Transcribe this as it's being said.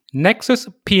Nexus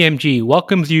PMG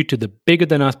welcomes you to the Bigger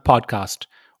Than Us podcast,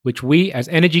 which we as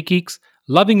energy geeks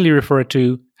lovingly refer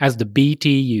to as the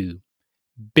BTU.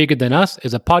 Bigger Than Us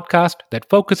is a podcast that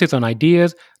focuses on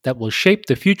ideas that will shape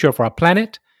the future of our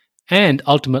planet and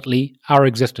ultimately our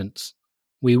existence.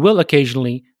 We will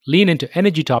occasionally lean into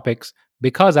energy topics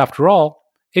because, after all,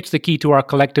 it's the key to our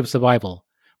collective survival.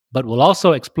 But we'll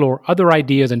also explore other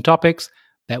ideas and topics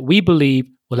that we believe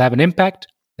will have an impact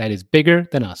that is bigger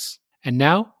than us. And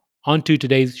now, on to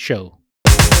today's show.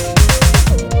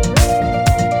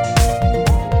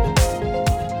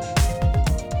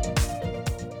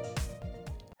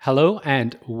 Hello,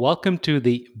 and welcome to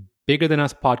the Bigger Than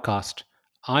Us podcast.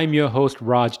 I'm your host,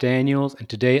 Raj Daniels, and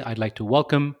today I'd like to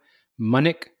welcome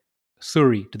Manik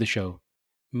Suri to the show.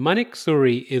 Manik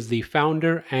Suri is the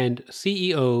founder and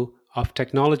CEO of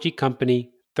technology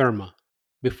company Therma.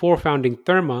 Before founding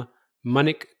Therma,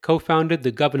 Manik co founded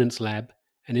the Governance Lab,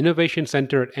 an innovation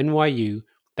center at NYU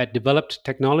that developed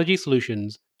technology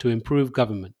solutions to improve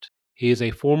government. He is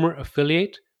a former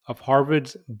affiliate of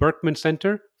Harvard's Berkman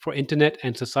Center for Internet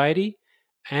and Society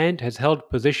and has held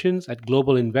positions at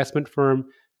global investment firm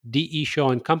D.E. Shaw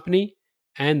and Company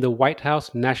and the White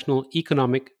House National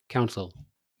Economic Council.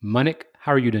 Manik,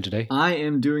 how are you doing today? I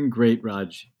am doing great,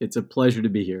 Raj. It's a pleasure to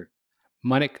be here.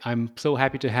 Manik, I'm so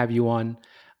happy to have you on.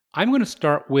 I'm going to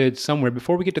start with somewhere,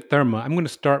 before we get to Therma, I'm going to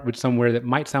start with somewhere that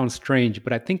might sound strange,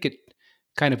 but I think it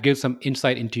kind of gives some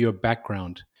insight into your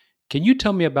background. Can you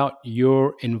tell me about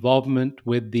your involvement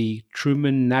with the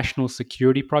Truman National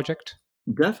Security Project?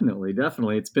 Definitely.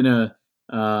 It's been a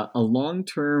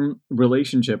long-term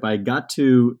relationship. I got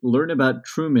to learn about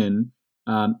Truman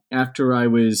after I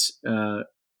was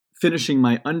finishing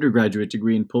my undergraduate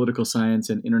degree in political science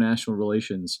and international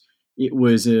relations. It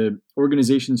was an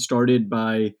organization started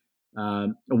by a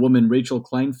woman, Rachel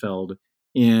Kleinfeld,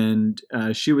 and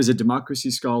she was a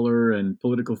democracy scholar and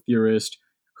political theorist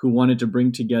who wanted to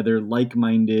bring together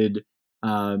like-minded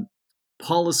uh,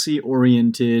 policy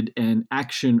oriented and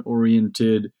action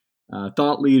oriented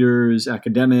thought leaders,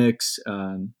 academics,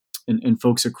 and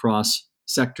folks across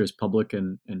sectors, public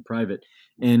and private.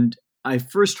 And I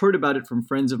first heard about it from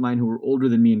friends of mine who were older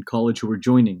than me in college who were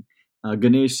joining,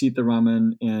 Ganesh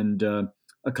Sitaraman and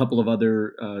a couple of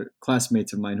other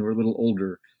classmates of mine who were a little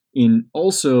older. In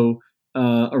also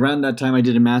around that time, I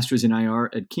did a master's in IR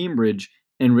at Cambridge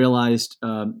and realized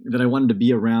that I wanted to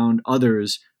be around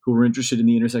others who were interested in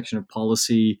the intersection of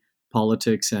policy,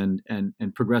 politics, and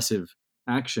progressive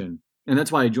action. And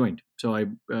that's why I joined. So I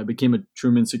became a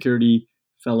Truman Security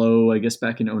Fellow, I guess,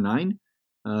 back in '09.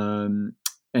 And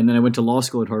then I went to law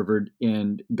school at Harvard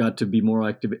and got to be more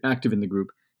active in the group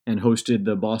and hosted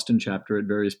the Boston chapter at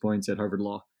various points at Harvard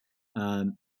Law.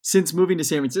 Since moving to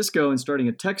San Francisco and starting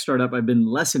a tech startup, I've been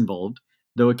less involved,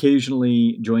 though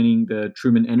occasionally joining the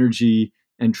Truman Energy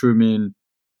and Truman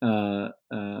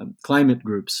climate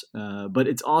groups. But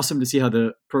it's awesome to see how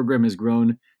the program has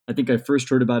grown. I think I first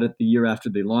heard about it the year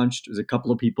after they launched. There's a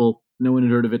couple of people. No one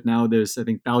had heard of it. Now there's, I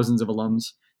think, thousands of alums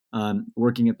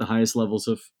working at the highest levels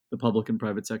of the public and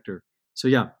private sector. So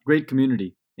yeah, great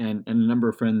community and a number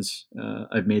of friends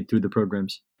I've made through the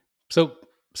programs. So,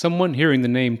 someone hearing the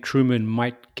name Truman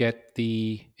might get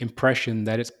the impression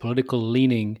that it's political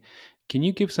leaning. Can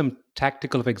you give some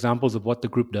tactical examples of what the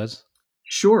group does?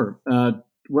 Sure.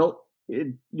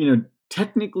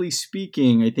 Technically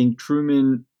speaking, I think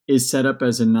Truman is set up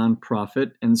as a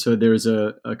nonprofit, and so there's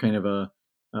a kind of a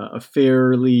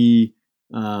fairly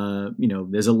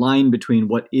there's a line between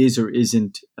what is or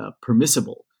isn't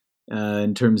permissible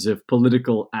in terms of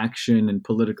political action and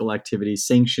political activity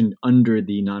sanctioned under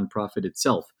the nonprofit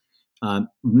itself.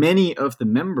 Many of the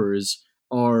members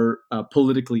are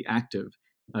politically active.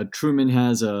 Truman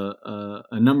has a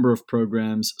number of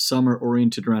programs. Some are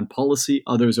oriented around policy,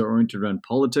 others are oriented around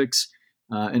politics,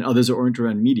 and others are oriented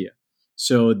around media.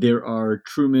 So there are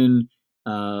Truman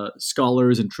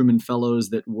scholars and Truman fellows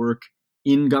that work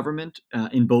in government,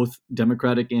 in both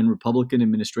Democratic and Republican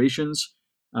administrations,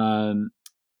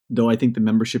 though I think the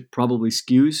membership probably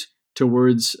skews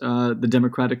towards the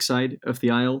Democratic side of the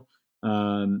aisle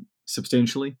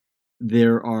substantially.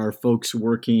 There are folks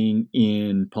working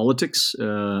in politics.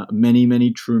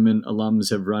 Many Truman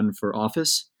alums have run for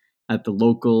office at the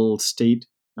local, state,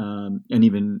 and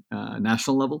even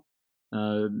national level.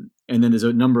 And then there's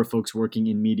a number of folks working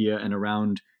in media and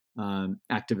around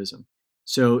activism.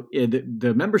 So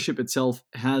the membership itself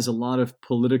has a lot of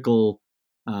political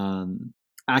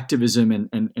activism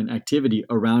and activity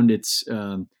around its,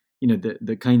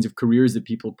 the kinds of careers that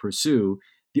people pursue.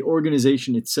 The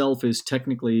organization itself is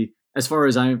technically, as far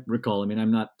as I recall, I mean,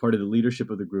 I'm not part of the leadership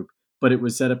of the group, but it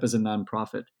was set up as a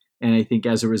nonprofit. And I think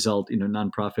as a result,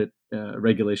 nonprofit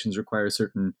regulations require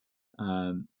certain,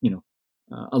 a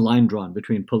line drawn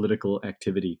between political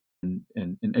activity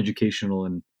and educational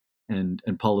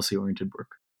and policy oriented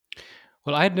work.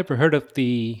 Well, I had never heard of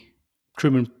the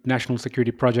Truman National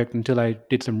Security Project until I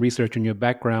did some research on your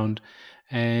background.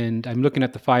 And I'm looking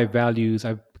at the five values.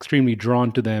 I'm extremely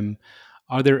drawn to them.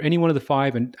 Are there any one of the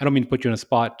five, and I don't mean to put you on a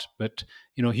spot, but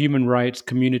human rights,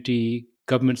 community,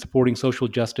 government supporting social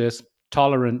justice,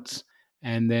 tolerance,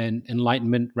 and then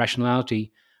enlightenment,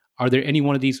 rationality. Are there any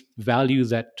one of these values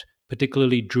that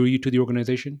particularly drew you to the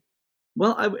organization?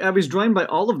 Well, I was drawn by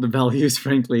all of the values,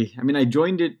 frankly. I mean, I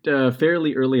joined it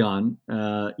fairly early on,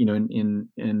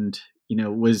 and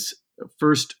was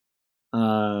first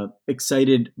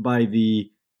excited by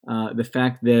the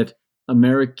fact that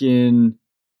American,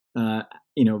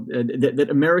 that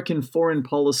American foreign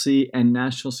policy and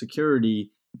national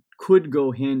security could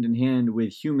go hand in hand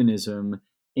with humanism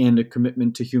and a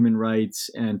commitment to human rights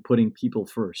and putting people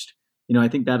first. I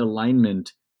think that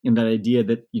alignment and that idea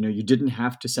that you didn't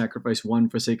have to sacrifice one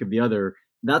for sake of the other.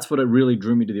 That's what really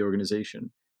drew me to the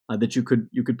organization. That you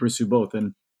could pursue both.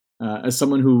 And as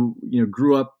someone who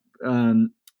grew up,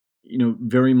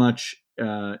 very much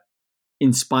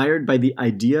inspired by the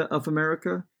idea of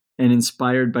America and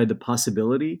inspired by the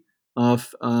possibility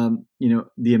of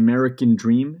the American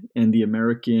dream and the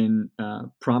American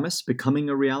promise becoming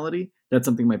a reality. That's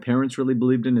something my parents really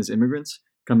believed in as immigrants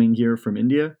coming here from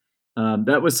India.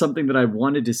 That was something that I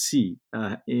wanted to see,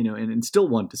 and still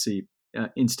want to see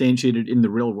instantiated in the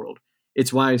real world.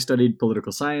 It's why I studied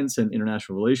political science and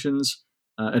international relations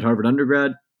at Harvard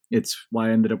undergrad. It's why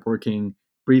I ended up working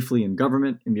briefly in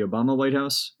government in the Obama White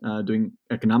House, doing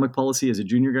economic policy as a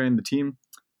junior guy in the team.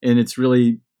 And it's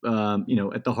really,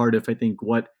 at the heart of, I think,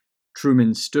 what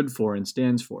Truman stood for and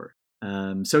stands for.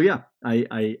 So yeah,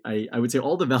 I would say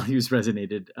all the values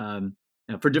resonated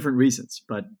for different reasons,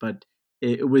 but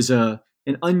it was an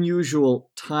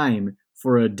unusual time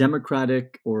for a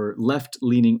democratic or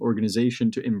left-leaning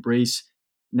organization to embrace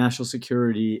national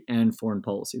security and foreign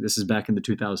policy. This is back in the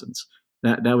 2000s.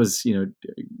 That was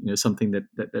something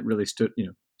that really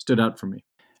stood out for me.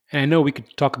 And I know we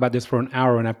could talk about this for an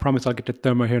hour, and I promise I'll get to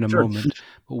Thermo here in a Sure. moment.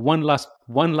 But one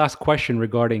last question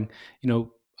regarding,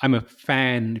 I'm a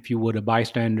fan, if you would, a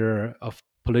bystander of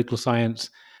political science.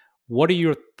 What are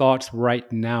your thoughts right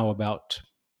now about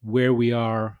where we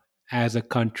are as a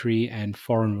country and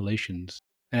foreign relations?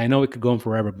 And I know it could go on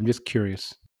forever, but I'm just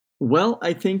curious. Well,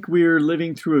 I think we're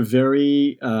living through a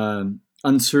very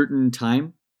uncertain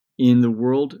time in the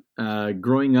world.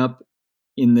 Growing up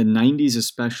in the 90s,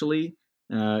 especially,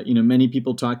 many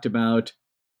people talked about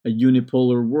a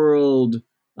unipolar world,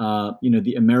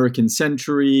 the American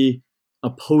century, a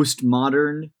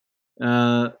postmodern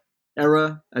uh,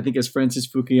 era. I think, as Francis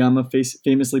Fukuyama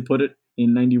famously put it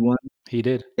in 91. He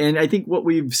did. And I think what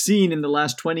we've seen in the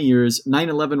last 20 years,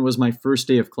 9/11 was my first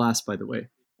day of class, by the way,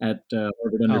 at Harvard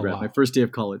Oh, undergrad. My wow. first day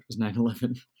of college was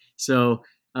 9/11. So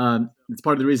it's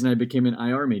part of the reason I became an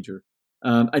IR major.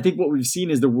 I think what we've seen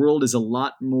is the world is a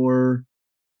lot more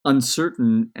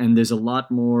uncertain and there's a lot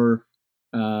more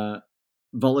uh,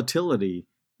 volatility,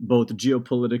 both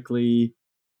geopolitically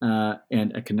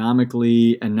and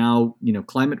economically, and now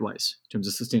climate-wise in terms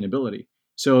of sustainability.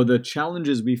 So the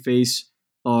challenges we face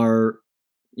are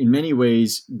in many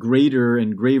ways greater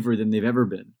and graver than they've ever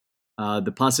been.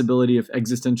 The possibility of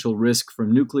existential risk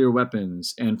from nuclear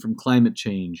weapons and from climate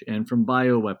change and from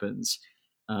bioweapons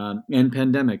and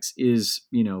pandemics is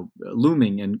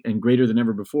looming and greater than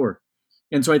ever before.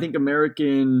 And so I think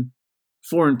American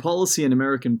foreign policy and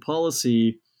American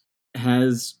policy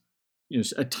has,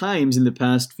 at times in the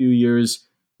past few years,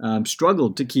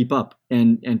 struggled to keep up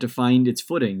and to find its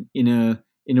footing in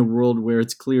a world where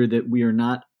it's clear that we are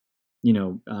not,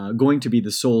 going to be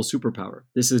the sole superpower.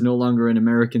 This is no longer an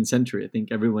American century. I think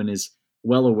everyone is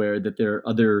well aware that there are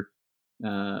other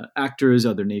actors,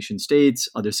 other nation states,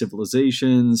 other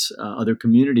civilizations, other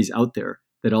communities out there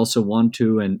that also want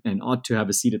to and ought to have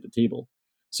a seat at the table.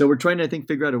 So we're trying to, I think,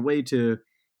 figure out a way to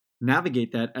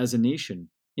navigate that as a nation.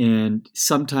 And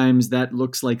sometimes that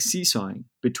looks like seesawing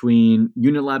between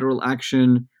unilateral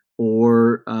action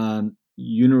or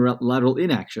unilateral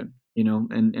inaction,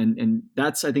 and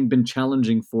that's, I think, been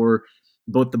challenging for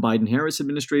both the Biden Harris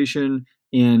administration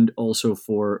and also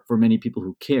for many people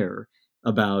who care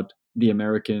about the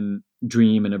American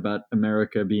dream and about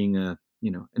America being an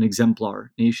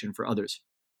exemplar nation for others.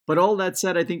 But all that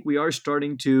said, I think we are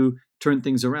starting to turn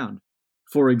things around.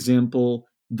 For example,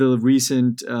 the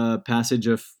recent passage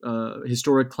of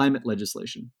historic climate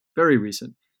legislation, very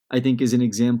recent, I think is an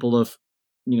example of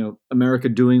America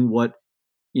doing what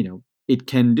it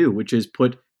can do, which is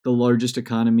put the largest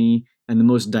economy and the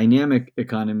most dynamic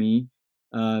economy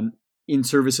um, in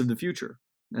service of the future.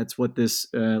 That's what this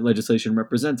legislation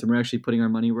represents, and we're actually putting our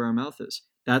money where our mouth is.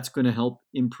 That's going to help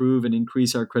improve and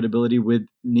increase our credibility with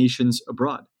nations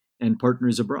abroad and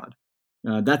partners abroad.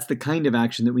 That's the kind of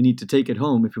action that we need to take at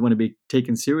home if we want to be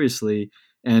taken seriously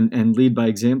and lead by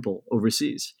example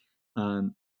overseas.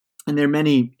 Um, and there are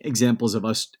many examples of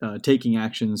us taking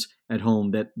actions at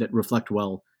home that reflect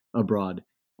well abroad.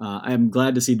 I am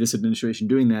glad to see this administration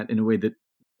doing that in a way that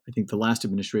I think the last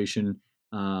administration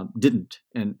didn't,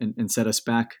 and set us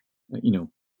back,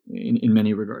 in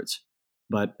many regards.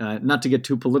 But not to get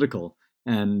too political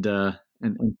and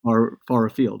far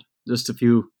afield. Just a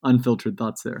few unfiltered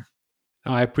thoughts there.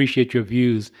 I appreciate your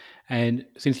views. And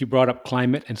since you brought up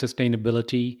climate and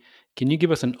sustainability, can you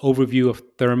give us an overview of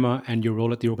Therma and your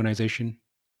role at the organization?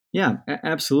 Yeah,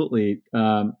 absolutely.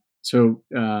 So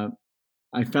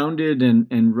I founded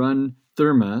and run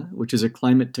Therma, which is a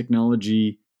climate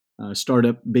technology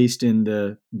startup based in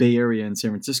the Bay Area in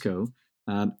San Francisco.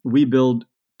 We build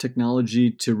technology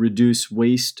to reduce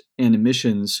waste and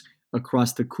emissions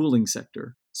across the cooling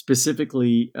sector,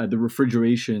 specifically the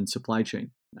refrigeration supply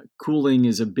chain. Cooling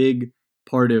is a big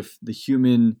part of the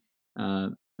human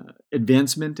uh,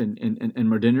 advancement and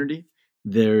modernity.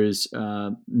 There's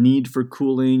need for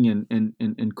cooling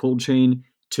and cold chain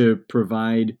to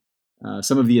provide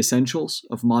some of the essentials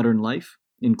of modern life,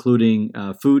 including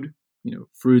food,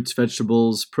 fruits,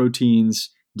 vegetables,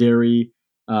 proteins, dairy,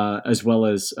 as well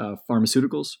as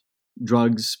pharmaceuticals,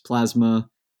 drugs, plasma,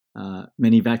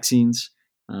 many vaccines,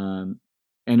 and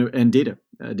data.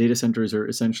 Data centers are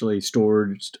essentially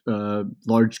stored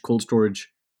large cold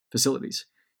storage facilities.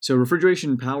 So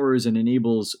refrigeration powers and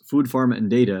enables food, pharma, and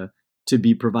data to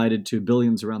be provided to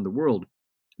billions around the world.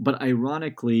 But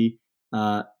ironically,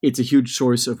 it's a huge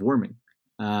source of warming.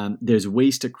 There's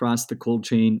waste across the cold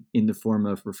chain in the form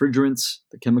of refrigerants,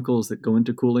 the chemicals that go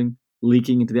into cooling,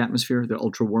 leaking into the atmosphere. They're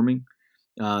ultra warming.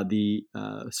 The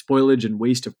spoilage and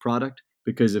waste of product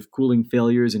because of cooling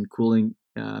failures and cooling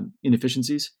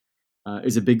inefficiencies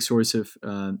is a big source of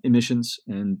emissions,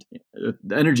 and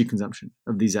the energy consumption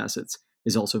of these assets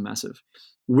is also massive.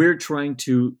 We're trying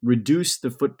to reduce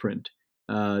the footprint,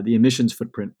 the emissions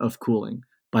footprint of cooling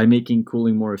by making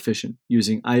cooling more efficient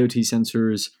using IoT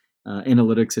sensors,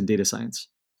 analytics, and data science.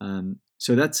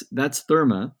 So that's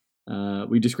Therma.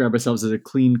 We describe ourselves as a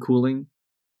clean cooling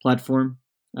platform,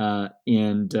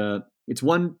 and it's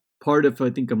one part of, I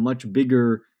think, a much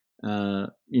bigger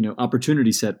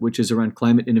opportunity set, which is around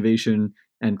climate innovation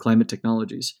and climate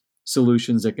technologies,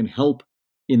 solutions that can help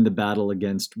in the battle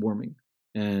against warming.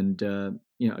 And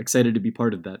excited to be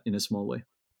part of that in a small way.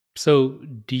 So,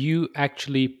 do you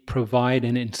actually provide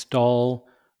and install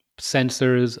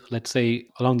sensors, let's say,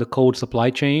 along the cold supply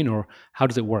chain, or how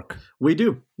does it work? We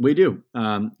do.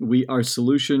 Our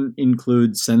solution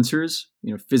includes sensors,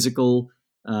 physical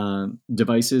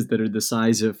devices that are the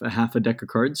size of a half a deck of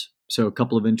cards, so a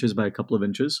couple of inches by a couple of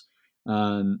inches.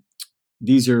 Um,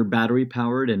 these are battery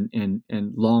powered and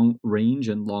long range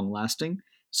and long lasting,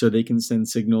 so they can send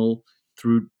signal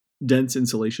through dense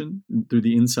insulation through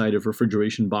the inside of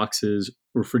refrigeration boxes,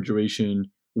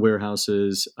 refrigeration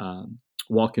warehouses,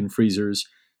 walk-in freezers,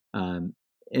 um,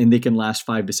 and they can last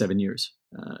 5 to 7 years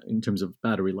in terms of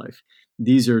battery life.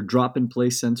 These are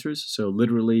drop-in-place sensors, so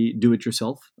literally do it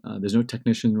yourself. There's no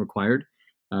technician required.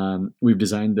 We've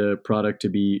designed the product to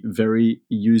be very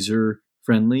user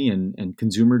friendly and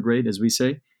consumer grade, as we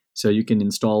say. So you can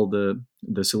install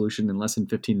the solution in less than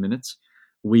 15 minutes.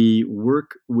 We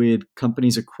work with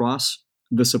companies across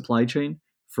the supply chain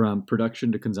from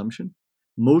production to consumption.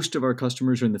 Most of our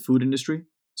customers are in the food industry,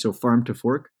 so farm to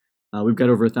fork. We've got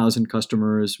over 1,000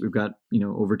 customers. We've got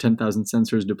over 10,000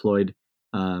 sensors deployed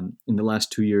in the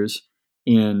last 2 years,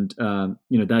 and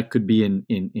that could be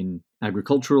in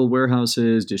agricultural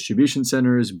warehouses, distribution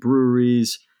centers,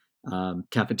 breweries,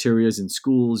 cafeterias in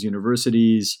schools,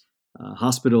 universities,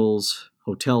 hospitals,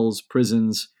 hotels,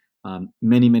 prisons,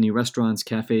 many restaurants,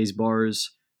 cafes,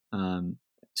 bars.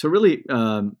 So really,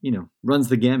 runs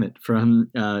the gamut from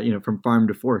farm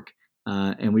to fork.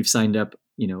 And we've signed up,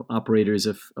 operators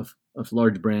of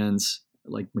large brands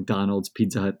like McDonald's,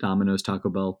 Pizza Hut, Domino's, Taco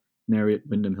Bell, Marriott,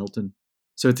 Wyndham, Hilton.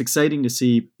 So it's exciting to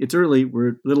see. It's early. We're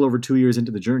a little over 2 years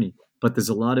into the journey, but there's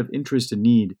a lot of interest and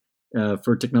need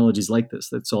for technologies like this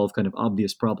that solve kind of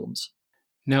obvious problems.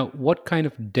 Now, what kind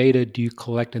of data do you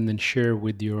collect and then share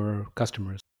with your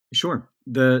customers? Sure.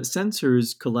 The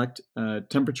sensors collect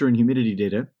temperature and humidity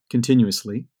data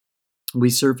continuously.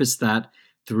 We surface that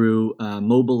through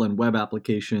mobile and web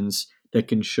applications that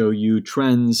can show you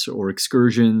trends or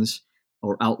excursions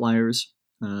or outliers.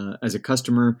 As a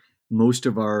customer, most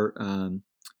of our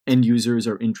end users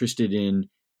are interested in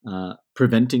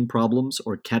preventing problems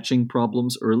or catching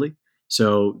problems early.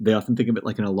 So they often think of it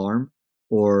like an alarm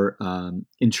or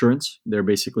insurance. They're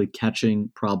basically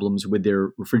catching problems with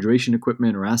their refrigeration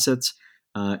equipment or assets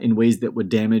in ways that would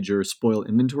damage or spoil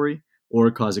inventory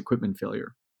or cause equipment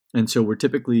failure. And so we're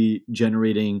typically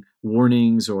generating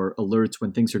warnings or alerts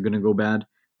when things are going to go bad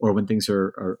or when things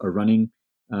are running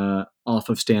off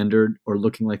of standard or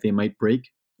looking like they might break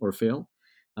or fail.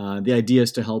 The idea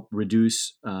is to help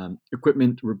reduce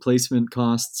equipment replacement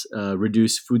costs,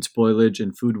 reduce food spoilage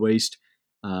and food waste,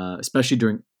 especially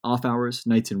during off hours,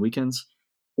 nights, and weekends,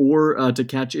 or to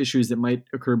catch issues that might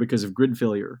occur because of grid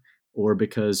failure or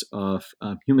because of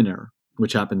human error,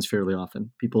 which happens fairly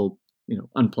often. People,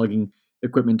 unplugging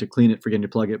equipment to clean it, forgetting to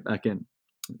plug it back in,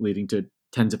 leading to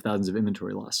tens of thousands of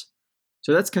inventory loss.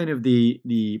 So that's kind of the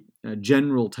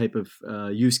general type of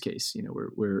use case.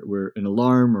 We're an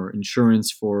alarm or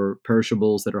insurance for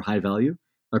perishables that are high value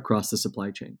across the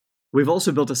supply chain. We've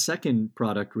also built a second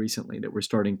product recently that we're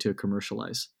starting to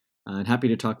commercialize. And happy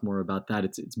to talk more about that.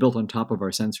 It's built on top of our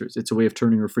sensors. It's a way of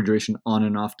turning refrigeration on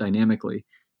and off dynamically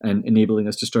and enabling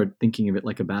us to start thinking of it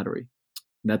like a battery.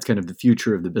 That's kind of the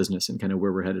future of the business and kind of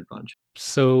where we're headed, Raj.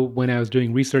 So, when I was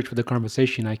doing research for the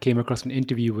conversation, I came across an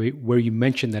interview where you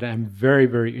mentioned that. I'm very,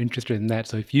 very interested in that.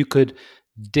 So, if you could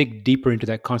dig deeper into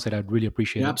that concept, I'd really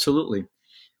appreciate Yeah, it. absolutely.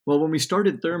 Well, when we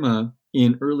started Therma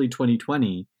in early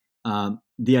 2020,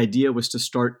 the idea was to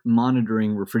start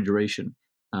monitoring refrigeration.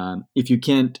 If you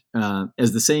can't,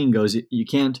 as the saying goes, you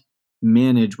can't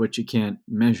manage what you can't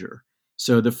measure.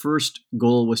 So the first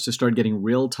goal was to start getting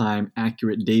real-time,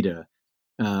 accurate data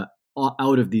uh,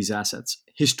 out of these assets.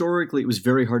 Historically, it was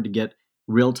very hard to get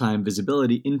real-time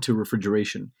visibility into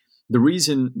refrigeration. The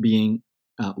reason being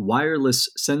wireless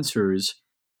sensors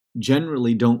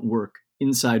generally don't work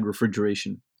inside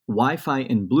refrigeration. Wi-Fi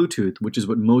and Bluetooth, which is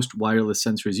what most wireless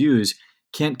sensors use,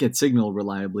 can't get signal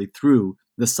reliably through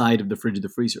the side of the fridge or the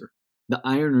freezer. The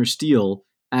iron or steel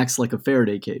acts like a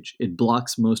Faraday cage. It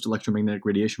blocks most electromagnetic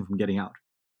radiation from getting out.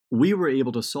 We were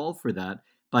able to solve for that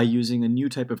by using a new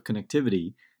type of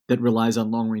connectivity that relies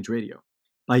on long-range radio.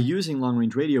 By using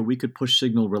long-range radio, we could push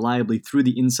signal reliably through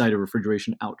the inside of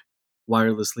refrigeration out,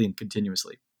 wirelessly and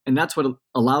continuously. And that's what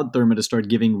allowed Therma to start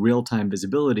giving real-time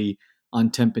visibility on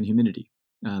temp and humidity.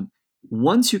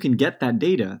 Once you can get that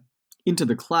data into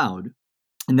the cloud,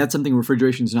 and that's something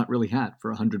refrigeration's not really had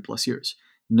for 100 plus years.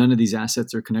 None of these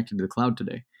assets are connected to the cloud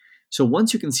today. So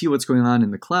once you can see what's going on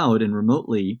in the cloud and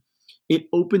remotely, it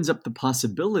opens up the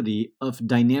possibility of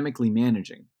dynamically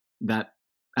managing that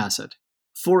asset.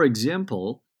 For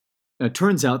example, it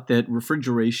turns out that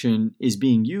refrigeration is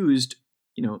being used,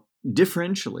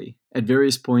 differentially at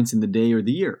various points in the day or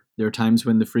the year. There are times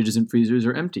when the fridges and freezers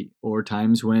are empty, or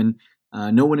times when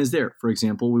no one is there. For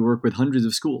example, we work with hundreds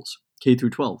of schools, K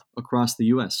through 12, across the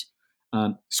U.S.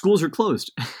 Schools are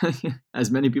closed, as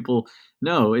many people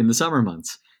know, in the summer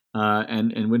months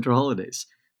and winter holidays.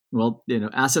 Well,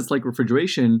 assets like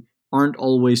refrigeration aren't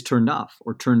always turned off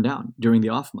or turned down during the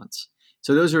off months.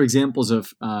 So those are examples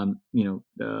of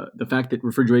the fact that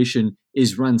refrigeration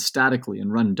is run statically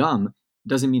and run dumb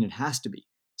doesn't mean it has to be.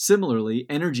 Similarly,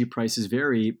 energy prices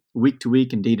vary week to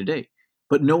week and day to day,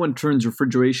 but no one turns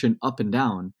refrigeration up and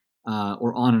down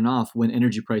or on and off when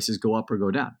energy prices go up or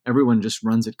go down. Everyone just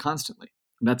runs it constantly.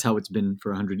 And that's how it's been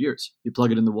for 100 years. You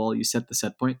plug it in the wall, you set the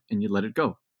set point, and you let it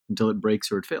go until it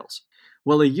breaks or it fails.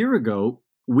 Well, a year ago,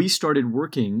 we started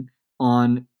working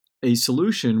on a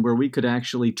solution where we could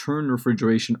actually turn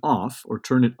refrigeration off or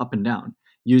turn it up and down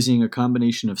using a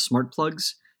combination of smart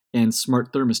plugs and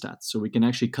smart thermostats. So we can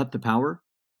actually cut the power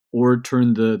or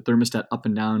turn the thermostat up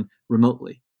and down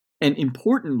remotely. And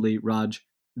importantly, Raj,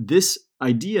 this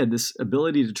idea, this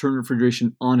ability to turn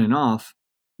refrigeration on and off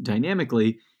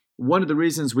dynamically, one of the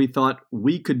reasons we thought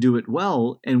we could do it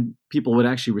well and people would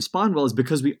actually respond well is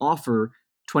because we offer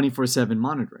 24/7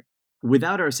 monitoring.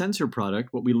 Without our sensor product,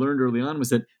 what we learned early on was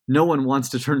that no one wants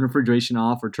to turn refrigeration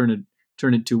off or turn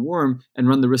it too warm and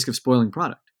run the risk of spoiling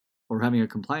product or having a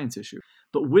compliance issue.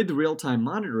 But with real-time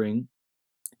monitoring,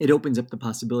 it opens up the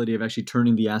possibility of actually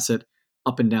turning the asset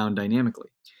up and down dynamically.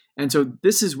 And so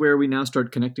this is where we now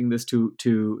start connecting this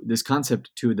to this concept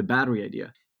to the battery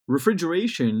idea.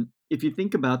 Refrigeration, if you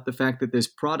think about the fact that there's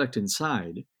product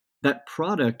inside, that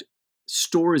product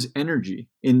stores energy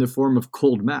in the form of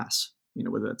cold mass,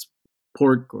 whether that's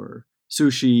pork or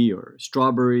sushi or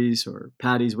strawberries or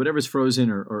patties, whatever's frozen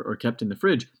or kept in the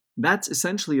fridge, that's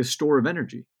essentially a store of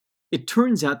energy. It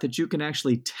turns out that you can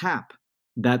actually tap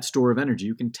that store of energy.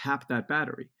 You can tap that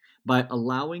battery by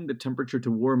allowing the temperature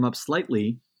to warm up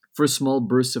slightly for small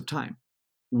bursts of time.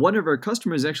 one of our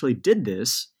customers actually did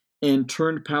this and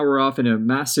turned power off in a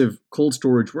massive cold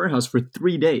storage warehouse for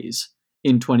 3 days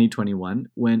in 2021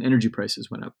 when energy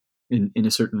prices went up in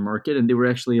a certain market. And they were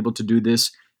actually able to do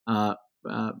this uh,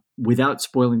 without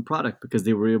spoiling product because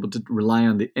they were able to rely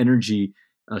on the energy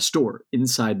store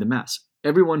inside the mass.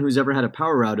 Everyone who's ever had a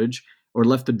power outage or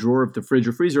left the drawer of the fridge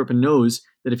or freezer open knows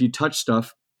that if you touch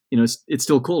stuff, it's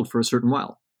still cold for a certain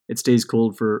while. It stays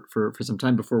cold for some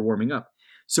time before warming up.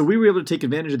 So we were able to take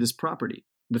advantage of this property,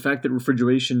 the fact that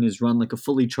refrigeration is run like a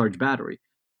fully charged battery,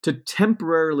 to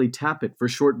temporarily tap it for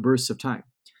short bursts of time.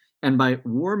 And by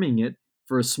warming it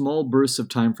for a small bursts of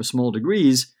time for small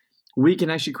degrees, we can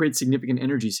actually create significant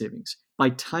energy savings by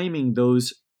timing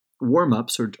those warm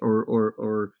ups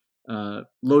or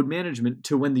load management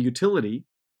to when the utility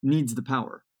needs the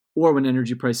power or when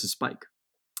energy prices spike.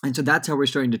 And so that's how we're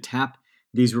starting to tap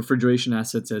these refrigeration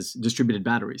assets as distributed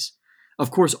batteries. Of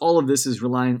course, all of this is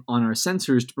relying on our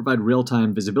sensors to provide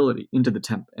real-time visibility into the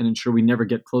temp and ensure we never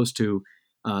get close to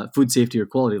food safety or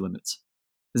quality limits.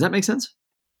 Does that make sense?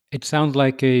 It sounds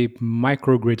like a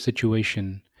microgrid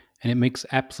situation, and it makes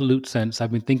absolute sense.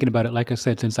 I've been thinking about it, like I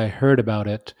said, since I heard about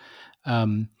it.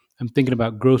 Um, I'm thinking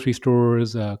about grocery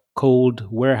stores, cold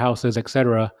warehouses,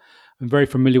 etc. I'm very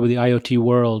familiar with the IoT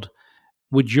world.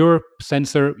 Would your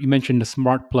sensor, you mentioned the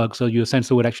smart plug, so your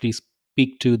sensor would actually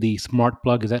speak to the smart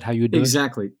plug? Is that how you do it?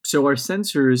 Exactly. So our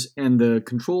sensors and the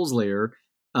controls layer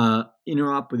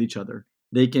interop with each other.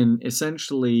 They can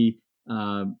essentially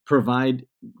provide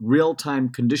real-time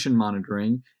condition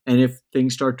monitoring, and if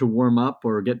things start to warm up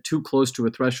or get too close to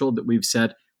a threshold that we've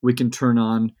set, we can turn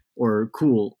on or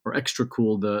cool or extra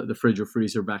cool the fridge or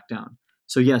freezer back down.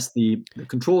 So yes, the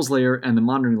controls layer and the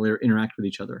monitoring layer interact with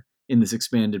each other in this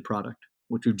expanded product,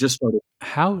 which we've just started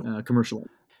How commercializing.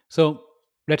 So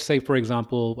let's say, for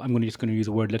example, just going to use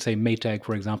a word. Let's say Maytag,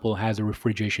 for example, has a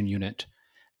refrigeration unit,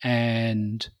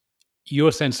 and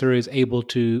your sensor is able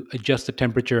to adjust the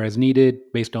temperature as needed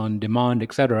based on demand,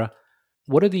 etc.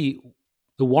 What are the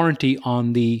warranty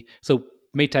on the so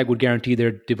Maytag would guarantee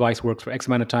their device works for X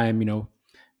amount of time,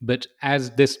 but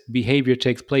as this behavior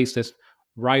takes place, this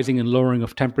rising and lowering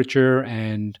of temperature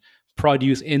and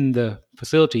produce in the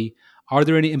facility, are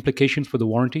there any implications for the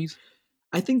warranties?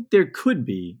 I think there could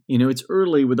be. It's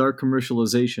early with our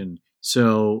commercialization,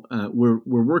 so we're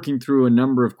working through a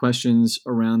number of questions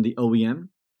around the OEM,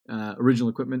 original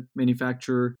equipment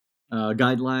manufacturer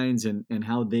guidelines, and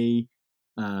how they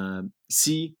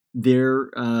see their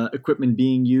equipment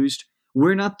being used.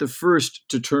 We're not the first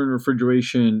to turn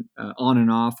refrigeration on and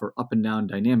off or up and down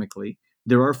dynamically.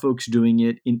 There are folks doing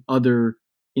it in other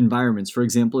environments. For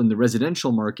example, in the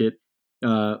residential market,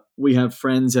 we have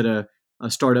friends at a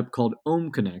startup called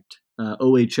Ohm Connect,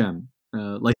 OHM.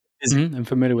 Like I'm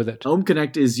familiar with it. Ohm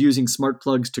Connect is using smart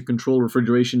plugs to control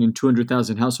refrigeration in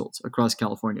 200,000 households across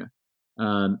California.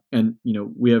 And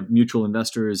we have mutual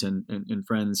investors and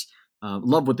friends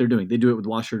love what they're doing. They do it with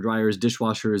washer dryers,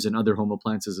 dishwashers, and other home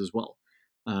appliances as well.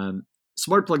 Um,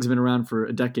 Smart plugs have been around for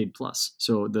a decade plus,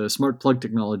 so the smart plug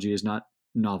technology is not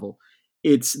novel.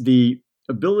 It's the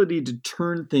ability to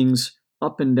turn things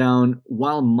up and down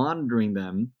while monitoring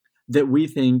them that we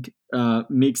think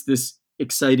makes this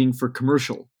exciting for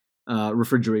commercial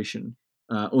refrigeration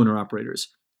owner operators.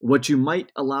 What you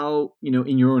might allow,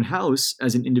 in your own house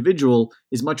as an individual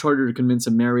is much harder to convince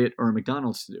a Marriott or a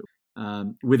McDonald's to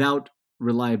do without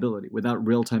reliability, without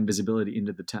real-time visibility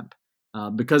into the temp,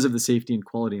 because of the safety and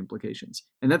quality implications.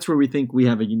 And that's where we think we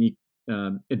have a unique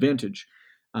advantage.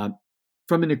 Uh,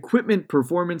 from an equipment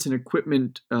performance and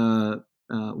equipment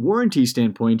warranty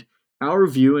standpoint, our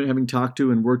view, and having talked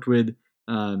to and worked with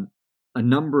a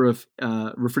number of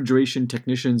refrigeration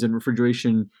technicians and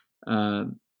refrigeration uh,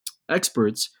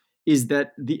 experts, is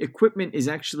that the equipment is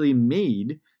actually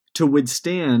made to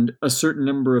withstand a certain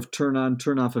number of turn on,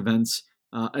 turn off events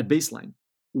at baseline.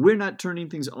 We're not turning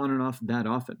things on and off that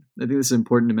often. I think this is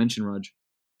important to mention, Raj.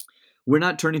 We're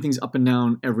not turning things up and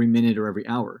down every minute or every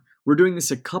hour. We're doing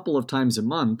this a couple of times a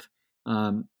month,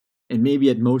 um, and maybe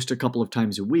at most a couple of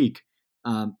times a week.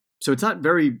 So it's not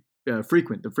very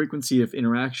frequent. The frequency of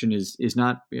interaction is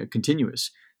not continuous,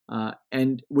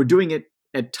 and we're doing it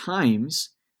at times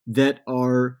that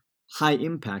are high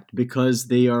impact because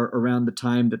they are around the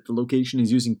time that the location is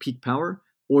using peak power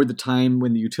or the time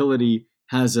when the utility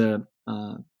has a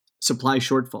supply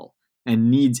shortfall and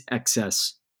needs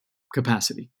excess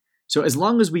capacity. So as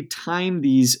long as we time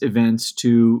these events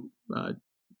to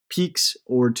peaks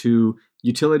or to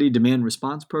utility demand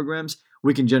response programs,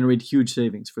 we can generate huge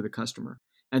savings for the customer.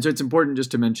 And so it's important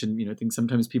just to mention, I think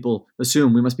sometimes people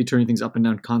assume we must be turning things up and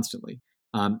down constantly.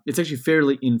 It's actually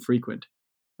fairly infrequent.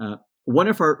 One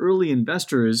of our early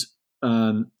investors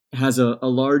has a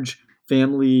large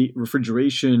family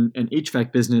refrigeration and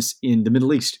HVAC business in the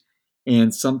Middle East.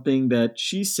 And something that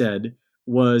she said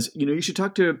was, you should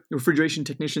talk to refrigeration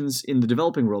technicians in the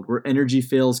developing world where energy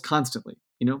fails constantly,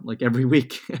 like every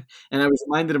week. And I was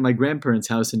reminded of my grandparents'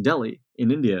 house in Delhi,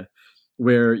 in India,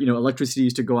 where, electricity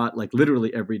used to go out like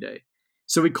literally every day.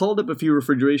 So we called up a few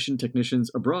refrigeration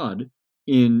technicians abroad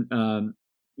in,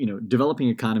 developing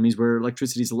economies where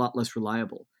electricity is a lot less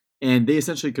reliable. And they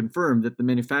essentially confirmed that the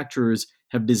manufacturers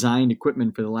have designed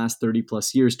equipment for the last 30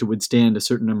 plus years to withstand a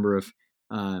certain number of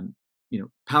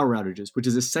power outages, which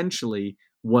is essentially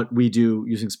what we do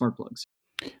using smart plugs.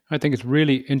 I think it's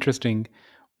really interesting.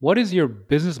 What is your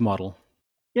business model?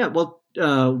 Yeah, well,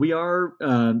 we are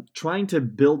trying to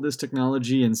build this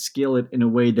technology and scale it in a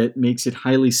way that makes it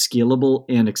highly scalable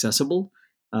and accessible.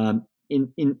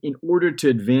 In order to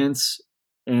advance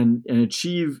and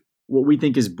achieve what we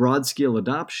think is broad scale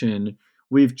adoption,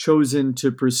 we've chosen to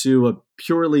pursue a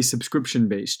purely subscription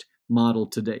based model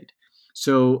to date.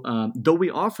 So, though we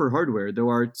offer hardware, though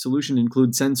our solution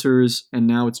includes sensors and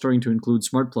now it's starting to include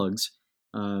smart plugs,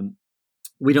 um,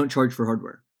 we don't charge for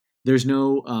hardware. There's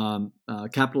no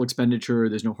capital expenditure.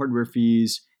 There's no hardware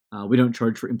fees. We don't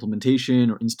charge for implementation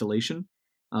or installation.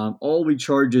 All we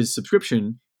charge is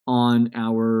subscription on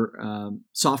our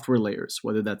software layers,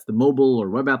 whether that's the mobile or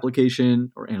web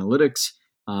application or analytics.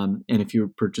 And if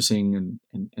you're purchasing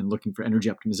and looking for energy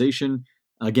optimization,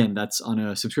 again, that's on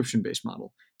a subscription-based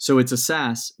model. So it's a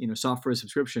SaaS, software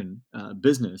subscription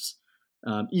business,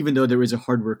 even though there is a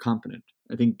hardware component.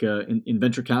 I think in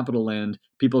venture capital land,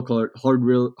 people call it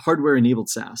hardware enabled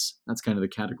SaaS. That's kind of the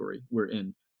category we're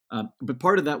in. But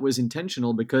part of that was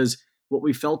intentional because what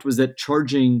we felt was that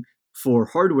charging for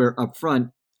hardware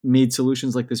upfront made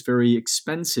solutions like this very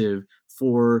expensive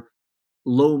for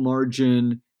low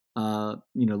margin,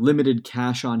 limited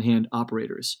cash on hand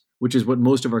operators, which is what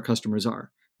most of our customers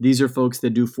are. These are folks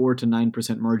that do 4 to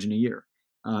 9% margin a year,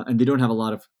 and they don't have a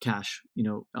lot of cash,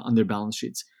 on their balance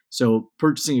sheets. So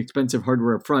purchasing expensive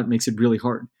hardware up front makes it really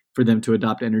hard for them to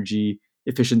adopt energy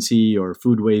efficiency or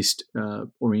food waste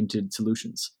oriented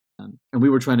solutions. And we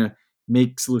were trying to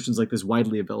make solutions like this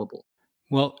widely available.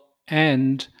 Well,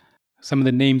 and some of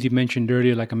the names you mentioned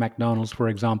earlier, like a McDonald's, for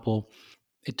example,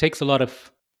 it takes a lot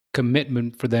of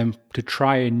commitment for them to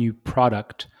try a new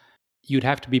product. You'd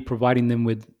have to be providing them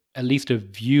with at least a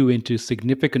view into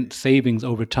significant savings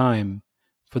over time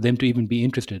for them to even be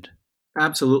interested.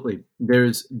 Absolutely.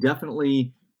 There's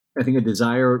definitely, I think, a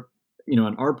desire,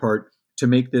 on our part to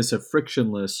make this a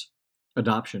frictionless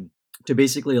adoption, to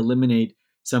basically eliminate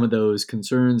some of those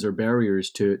concerns or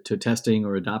barriers to testing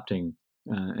or adopting,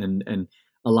 and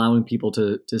allowing people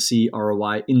to see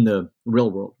ROI in the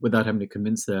real world without having to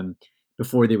convince them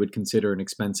before they would consider an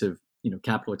expensive,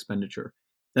 capital expenditure.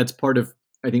 That's part of,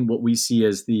 I think, what we see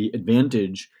as the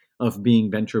advantage of being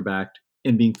venture backed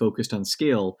and being focused on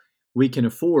scale. We can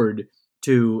afford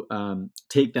to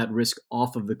take that risk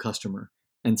off of the customer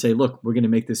and say, look, we're going to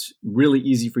make this really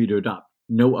easy for you to adopt.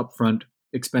 No upfront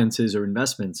expenses or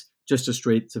investments, just a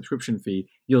straight subscription fee.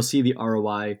 You'll see the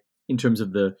ROI in terms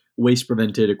of the waste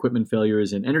prevented, equipment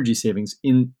failures, and energy savings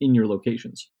in your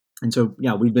locations. And so,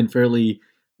 yeah, we've been fairly,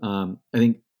 I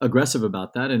think, aggressive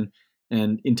about that,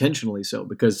 and intentionally so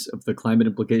because of the climate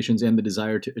implications and the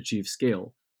desire to achieve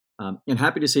scale. And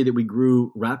happy to say that we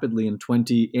grew rapidly in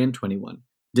 20 and 21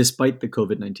 despite the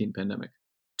COVID-19 pandemic.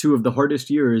 Two of the hardest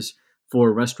years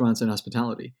for restaurants and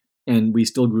hospitality. And we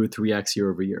still grew 3x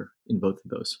year over year in both of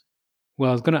those. Well,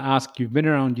 I was going to ask, you've been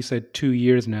around, you said 2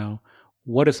 years now.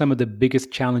 What are some of the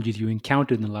biggest challenges you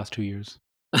encountered in the last 2 years?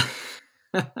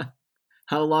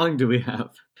 How long do we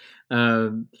have?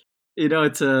 Um,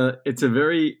 it's a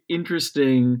very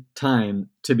interesting time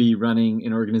to be running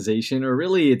an organization, or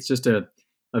really, it's just a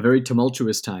very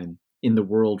tumultuous time in the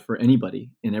world for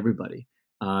anybody and everybody.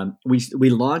 We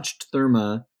launched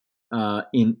Therma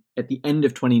in at the end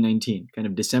of 2019, kind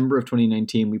of December of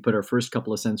 2019. We put our first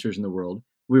couple of sensors in the world.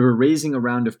 We were raising a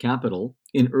round of capital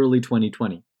in early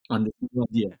 2020 on this new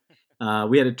idea.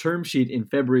 We had a term sheet in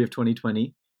February of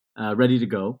 2020, ready to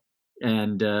go,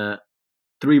 and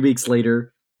 3 weeks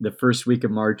later, the first week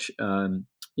of March, the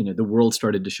world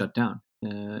started to shut down,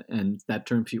 and that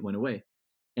term sheet went away.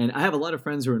 And I have a lot of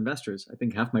friends who are investors. I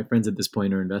think half my friends at this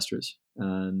point are investors.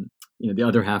 The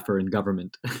other half are in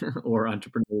government or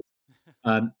entrepreneurs.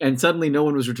 And suddenly, no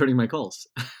one was returning my calls.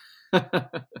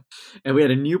 And we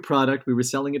had a new product. We were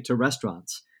selling it to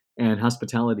restaurants and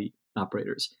hospitality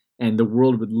operators, and the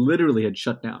world would literally had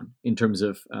shut down in terms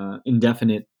of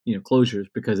indefinite, closures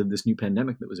because of this new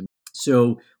pandemic that was.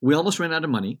 So we almost ran out of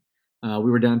money.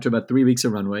 We were down to about 3 weeks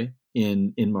of runway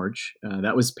in March.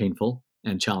 That was painful.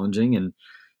 and challenging. And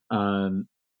um,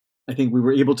 I think we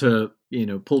were able to,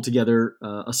 pull together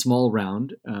a small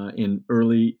round in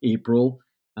early April.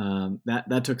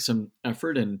 That took some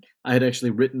effort, and I had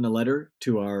actually written a letter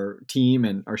to our team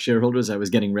and our shareholders. I was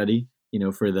getting ready,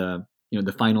 for the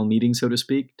final meeting, so to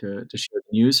speak, to share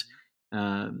the news.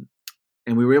 Um,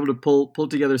 and we were able to pull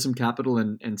together some capital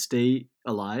and stay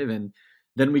alive. And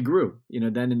then we grew.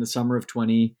 Then in the summer of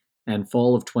 20 and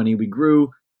fall of 20, we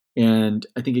grew, and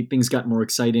I think things got more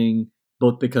exciting,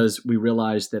 both because we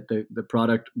realized that the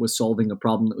product was solving a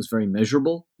problem that was very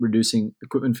measurable, reducing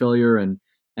equipment failure and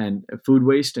food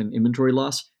waste and inventory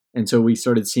loss. And so we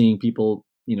started seeing people,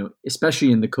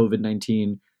 especially in the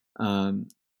COVID-19 um,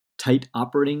 tight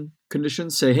operating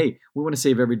conditions, say, hey, we want to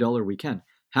save every dollar we can.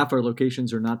 Half our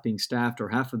locations are not being staffed, or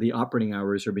half of the operating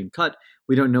hours are being cut.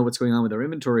 We don't know what's going on with our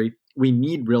inventory. We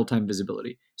need real-time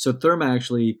visibility. So Therma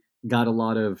actually got a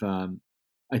lot of,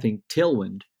 I think,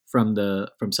 tailwind from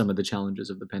some of the challenges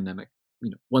of the pandemic.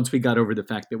 Once we got over the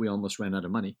fact that we almost ran out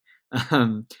of money.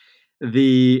 Um,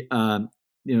 the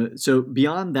so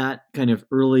beyond that kind of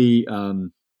early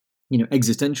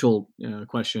existential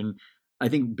question, I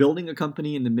think building a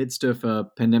company in the midst of a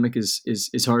pandemic is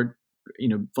hard.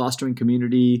 Fostering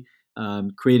community,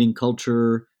 creating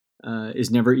culture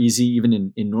is never easy,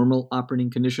 even in normal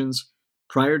operating conditions.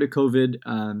 Prior to COVID,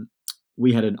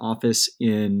 we had an office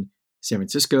in San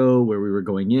Francisco where we were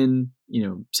going in,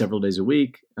 several days a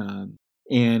week.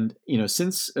 And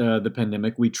since the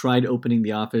pandemic, we tried opening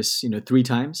the office, three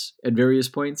times at various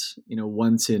points.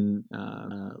 Once in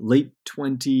late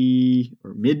 20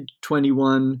 or mid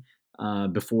 21,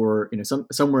 before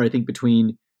somewhere I think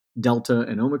between Delta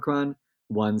and Omicron.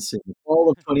 Once in the fall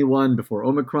of 21 before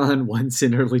Omicron. Once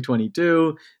in early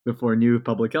 22 before new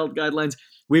public health guidelines.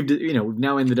 We've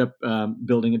now ended up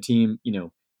building a team,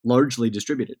 largely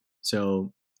distributed.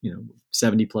 So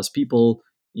 70 plus people,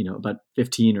 about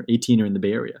 15 or 18 are in the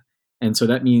Bay Area. And so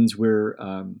that means we're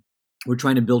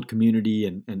trying to build community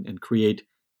and create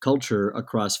culture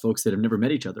across folks that have never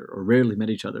met each other or rarely met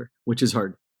each other, which is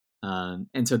hard.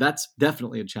 And so that's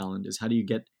definitely a challenge, is how do you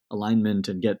get alignment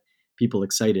and get people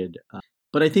excited?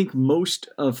 But I think most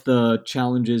of the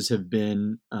challenges have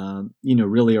been,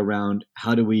 really around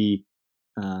how do we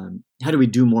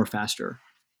do more faster?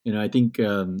 I think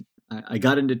I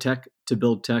got into tech to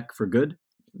build tech for good.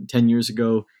 10 years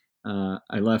ago,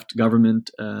 I left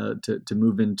government to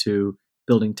move into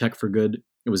building tech for good.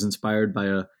 It was inspired by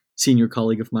a senior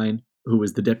colleague of mine who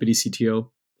was the deputy CTO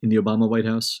in the Obama White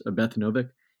House, Beth Novick.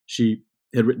 She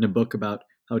had written a book about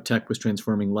how tech was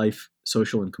transforming life,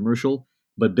 social and commercial,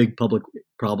 but big public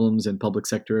problems and public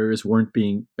sector areas weren't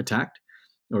being attacked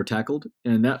or tackled.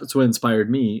 And that's what inspired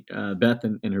me, Beth,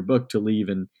 and her book, to leave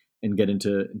and get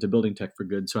into building tech for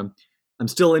good. So I'm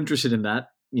still interested in that,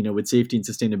 with safety and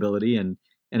sustainability. And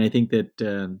I think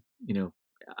that,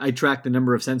 I track the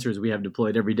number of sensors we have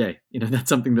deployed every day. That's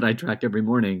something that I track every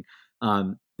morning.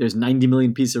 There's 90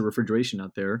 million pieces of refrigeration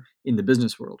out there in the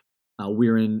business world.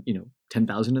 We're in,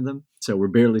 10,000 of them. So we're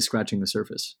barely scratching the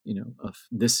surface, of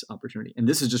this opportunity. And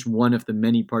this is just one of the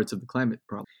many parts of the climate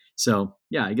problem. So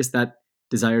yeah, I guess that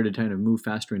desire to kind of move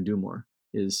faster and do more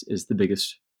is the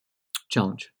biggest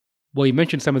challenge. Well, you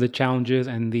mentioned some of the challenges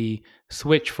and the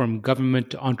switch from government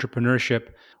to entrepreneurship.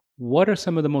 What are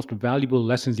some of the most valuable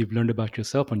lessons you've learned about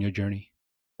yourself on your journey?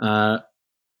 Uh,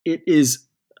 it is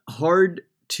hard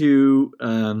to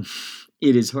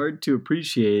it is hard to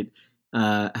appreciate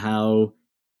how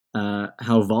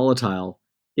volatile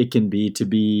it can be to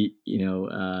be,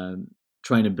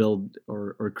 trying to build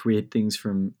or create things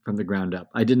from the ground up.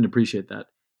 I didn't appreciate that.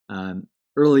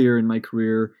 Earlier in my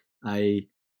career, I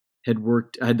had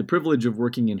the privilege of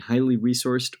working in highly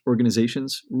resourced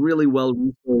organizations, really well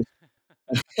resourced.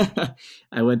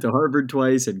 I went to Harvard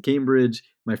twice and Cambridge.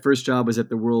 My first job was at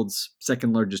the world's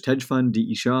second largest hedge fund,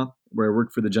 D.E. Shaw, where I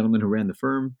worked for the gentleman who ran the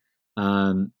firm.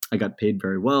 I got paid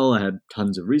very well. I had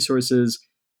tons of resources.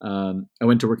 I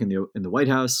went to work in the White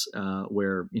House,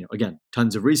 where again,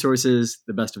 tons of resources,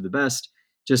 the best of the best.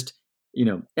 Just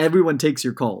everyone takes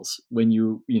your calls when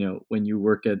you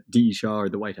work at D.E. Shaw or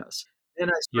the White House. Then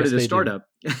I Yes, started a they do. startup,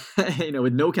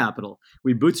 with no capital.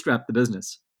 We bootstrapped the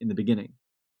business in the beginning.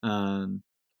 Um,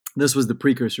 this was the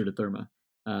precursor to Therma,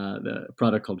 the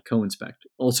product called CoInspect,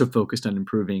 also focused on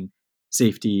improving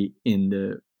safety in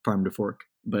the farm to fork,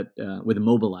 but with a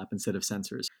mobile app instead of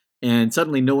sensors. And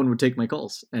suddenly, no one would take my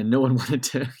calls, and no one wanted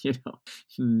to,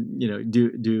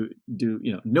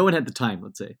 no one had the time,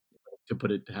 let's say, to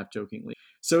put it half jokingly.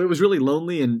 So it was really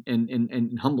lonely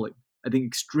and humbling. I think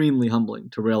extremely humbling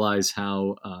to realize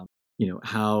how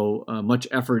much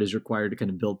effort is required to kind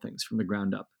of build things from the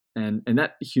ground up. and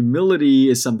that humility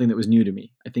is something that was new to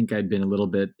me. I think I'd been a little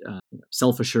bit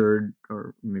self-assured,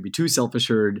 or maybe too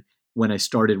self-assured, when I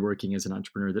started working as an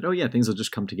entrepreneur. That, oh yeah, things will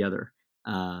just come together.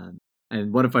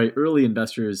 And one of my early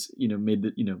investors,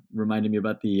 reminded me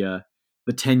about the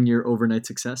 10-year overnight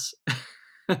success,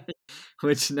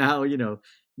 which now,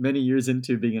 many years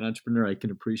into being an entrepreneur, I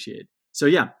can appreciate. So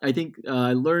yeah, I think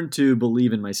I learned to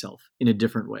believe in myself in a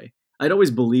different way. I'd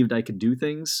always believed I could do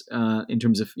things in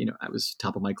terms of, I was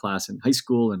top of my class in high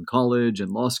school and college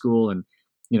and law school. And,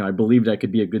 I believed I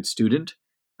could be a good student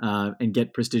and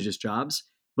get prestigious jobs,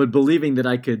 but believing that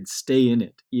I could stay in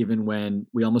it, even when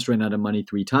we almost ran out of money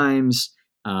 3 times.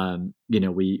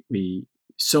 We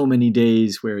so many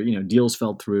days where, deals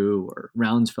fell through, or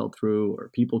rounds fell through, or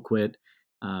people quit,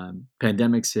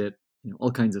 pandemics hit,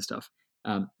 all kinds of stuff.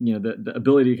 The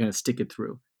ability to kind of stick it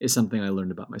through is something I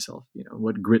learned about myself.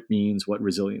 What grit means, what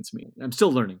resilience means. I'm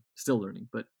still learning,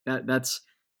 but that's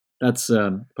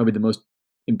probably the most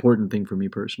important thing for me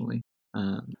personally.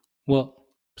 Well,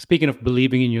 speaking of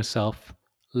believing in yourself,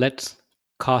 let's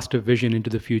cast a vision into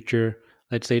the future.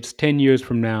 Let's say it's 10 years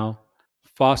from now.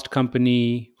 Fast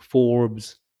Company,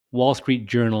 Forbes, Wall Street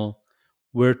Journal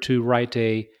were to write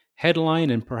a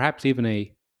headline and perhaps even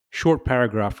a short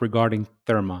paragraph regarding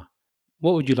Therma.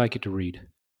 What would you like it to read?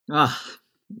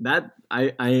 That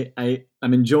I'm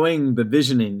enjoying the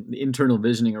visioning, the internal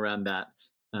visioning around that.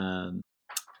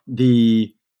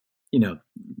 The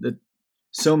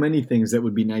so many things that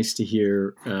would be nice to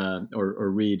hear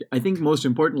or read. I think most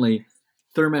importantly,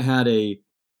 Therma had a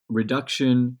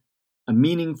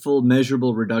meaningful,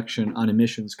 measurable reduction on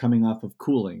emissions coming off of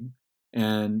cooling,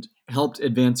 and helped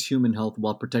advance human health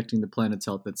while protecting the planet's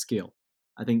health at scale.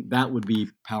 I think that would be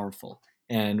powerful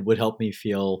and would help me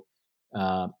feel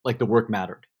like the work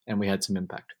mattered and we had some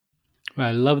impact. Well,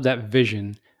 I love that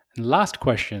vision. And last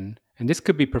question, and this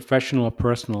could be professional or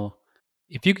personal.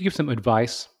 If you could give some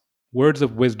advice, words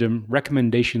of wisdom,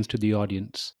 recommendations to the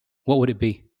audience, what would it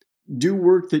be? Do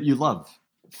work that you love.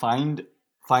 Find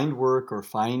work, or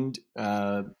find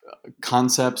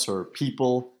concepts or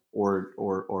people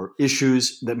or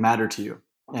issues that matter to you,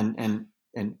 and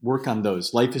work on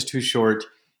those. Life is too short,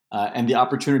 and the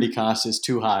opportunity cost is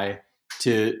too high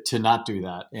to not do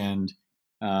that. And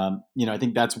I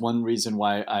think that's one reason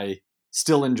why I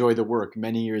still enjoy the work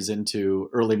many years into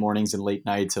early mornings and late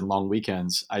nights and long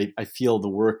weekends. I feel the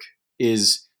work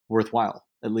is worthwhile,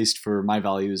 at least for my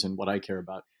values and what I care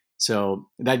about. So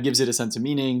that gives it a sense of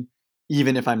meaning,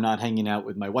 even if I'm not hanging out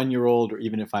with my 1-year-old, or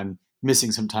even if I'm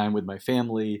missing some time with my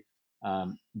family.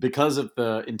 Because of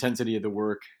the intensity of the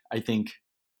work, I think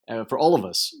for all of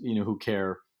us, who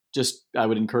care, I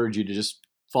would encourage you to just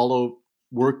find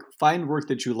work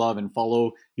that you love, and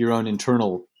follow your own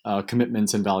internal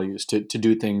commitments and values to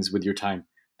do things with your time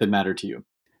that matter to you.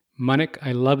 Manik,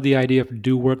 I love the idea of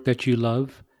do work that you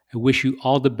love. I wish you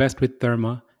all the best with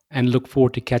Therma and look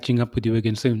forward to catching up with you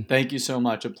again soon. Thank you so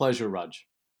much. A pleasure, Raj.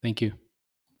 Thank you.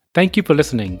 Thank you for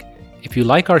listening. If you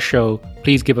like our show,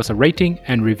 please give us a rating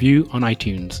and review on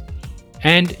iTunes.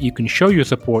 And you can show your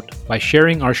support by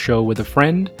sharing our show with a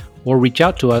friend, or reach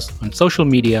out to us on social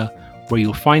media, where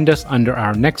you'll find us under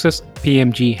our Nexus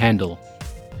PMG handle.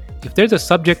 If there's a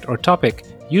subject or topic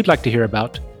you'd like to hear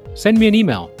about, send me an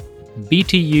email,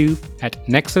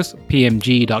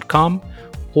 btu@nexuspmg.com,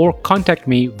 or contact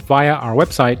me via our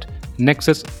website,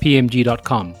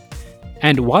 nexuspmg.com.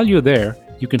 And while you're there,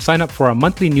 you can sign up for our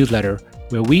monthly newsletter,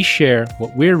 where we share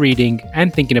what we're reading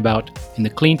and thinking about in the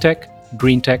clean tech,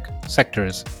 green tech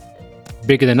sectors.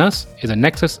 Bigger Than Us is a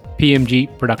Nexus PMG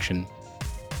production.